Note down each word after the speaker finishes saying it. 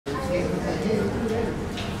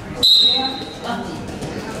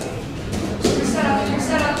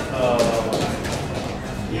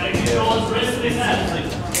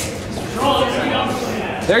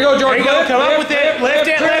There you go, George. There you go. Come up with it. Lift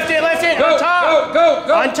it. Lift it. Lift it. On top.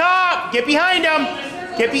 Go. On top. Get behind him.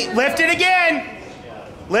 Lift it again.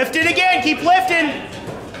 Lift it again. Keep lifting.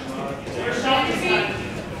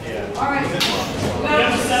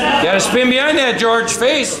 Got to spin behind that, George.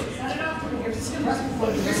 Face.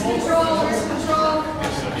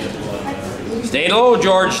 Stay low,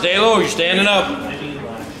 George. Stay low. You're standing up.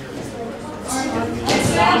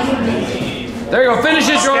 There you go. Finish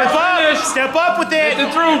it, George. Step up. Finish. Step up with it. Get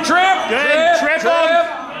it through. Trip. Good. Trip him.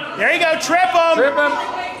 There you go. Trip him. Trip him.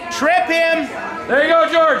 Trip him. There you go,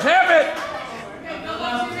 George. Have it.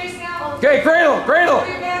 Okay, cradle.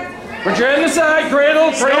 Put your head in the side.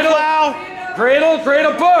 Cradle. Cradle.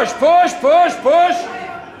 Push.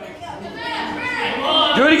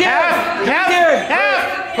 Do it again.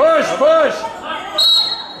 Half. Push.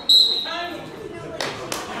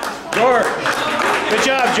 George. Good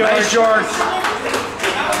job, George. Nice, George.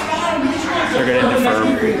 They're going to defer.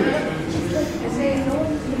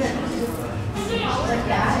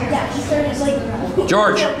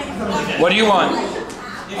 George, what do you want? Oh,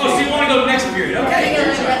 so you want to go next period? Okay.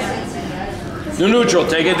 New neutral.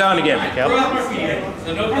 Take it down again. Yep.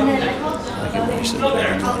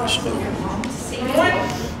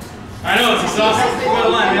 I know, it's exhausting. Go to the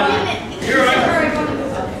line, man. You're right.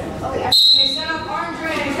 Okay, set up arm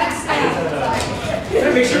drag.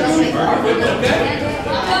 Make sure it's okay?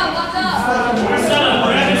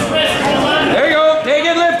 There you go. Take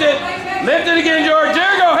it, lift it. Lift it again, George.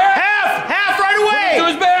 There you go. Half right away. To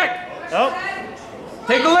his back. Oh.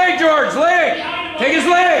 Take the leg, George. Leg. Take his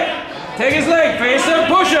leg. Face him.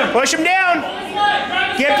 Push him. Push him down.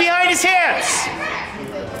 Get behind his hips.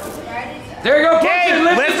 There you go. Push Okay, it.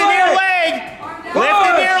 lift into your leg. Lift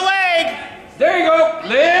into your leg. There you go.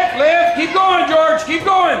 Lift. Keep going, George. Keep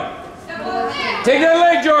going. Take that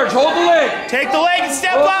leg, George. Hold the leg. Take the leg and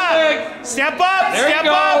step up. Step up. There you Step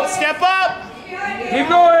go. up. Step up. Keep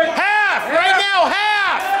going. Half. Right now.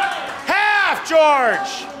 Half,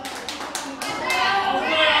 George.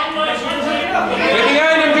 Get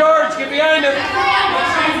behind him, George. Get behind him.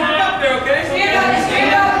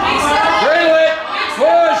 Cradle it.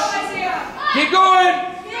 Push. Keep going.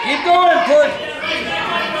 Push.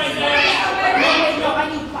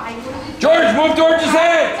 George, move towards his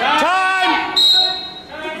head. Time.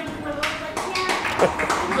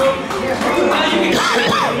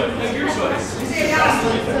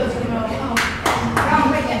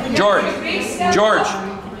 George.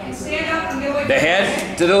 The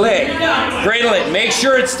head to the leg. Cradle it. Make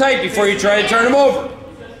sure it's tight before you try to turn him over.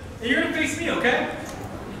 You're going to face me, okay?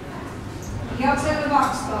 The outside of the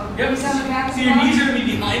box, though. Yep. So your knees are going to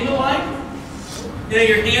be behind the line, and then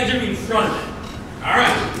your hands are going to be in front of it. All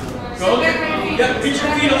right. Go. Yep. Reach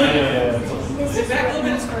your feet a little bit. Sit back a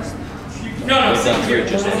little bit. No, sit here.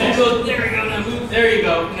 Just there you go. Now move. There you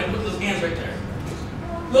go. And then put those hands right there.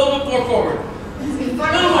 A little bit more forward. A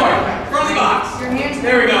little more. Front of the box.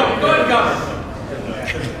 There we go. Go ahead and cover.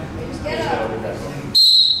 Get up.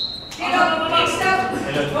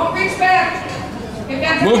 Don't reach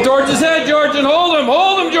back. Move towards his head, George, and hold him.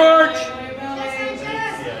 Hold him, George.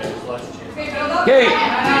 Okay.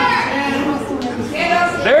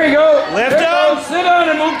 There you go. Lift him. Sit on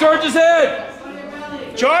and move towards his head.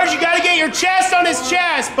 George, you got to get your chest on his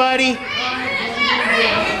chest, buddy.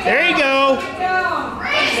 There you go.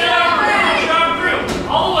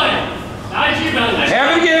 All the way.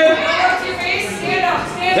 Have it again.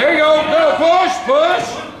 There you go. Go. Push.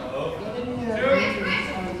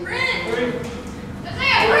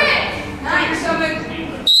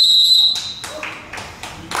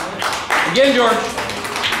 Again, George.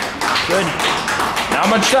 Good. Not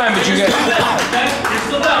much time, but you get.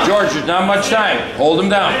 George, there's not much time. Hold him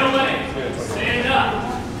down.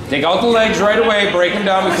 Take out the legs right away. Break him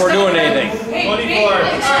down before doing anything. 24.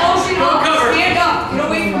 Stand up. Get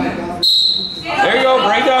away from him. There you go.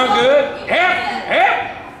 Break down good. Hip.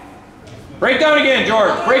 Break down again,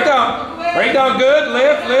 George. Break down. Break down good.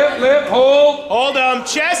 Lift. Hold. Hold him.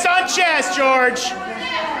 Chest on chest, George.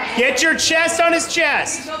 Get your chest on his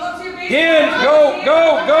chest. In. Go.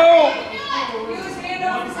 Use hand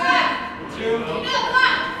over his head. Keep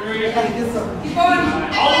going.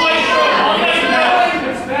 All the way through.